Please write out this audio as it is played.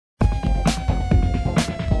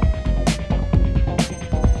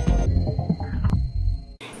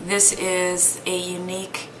This is a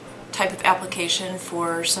unique type of application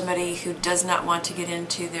for somebody who does not want to get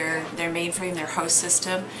into their mainframe, their host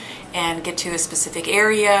system, and get to a specific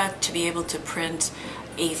area to be able to print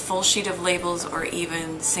a full sheet of labels or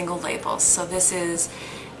even single labels. So this is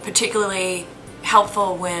particularly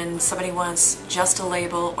helpful when somebody wants just a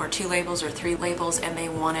label or 2 labels or 3 labels and they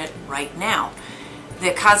want it right now.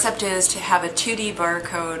 The concept is to have a 2D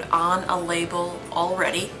barcode on a label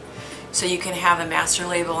already, so you can have a master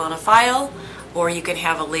label on a file or you can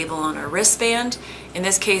have a label on a wristband. In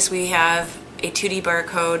this case we have a 2D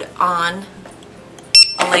barcode on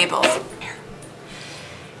a label.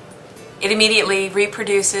 It immediately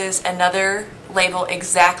reproduces another label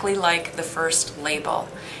exactly like the first label.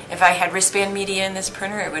 If I had wristband media in this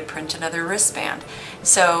printer, it would print another wristband.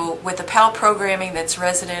 So with the PAL programming that's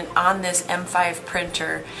resident on this M5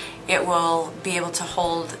 printer, it will be able to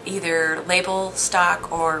hold either label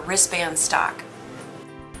stock or wristband stock.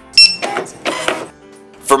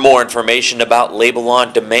 For more information about Label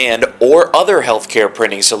on Demand or other healthcare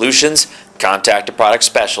printing solutions, contact a product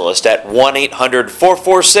specialist at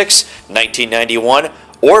 1-800-446-1991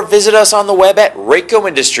 or visit us on the web at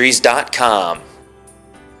racoindustries.com.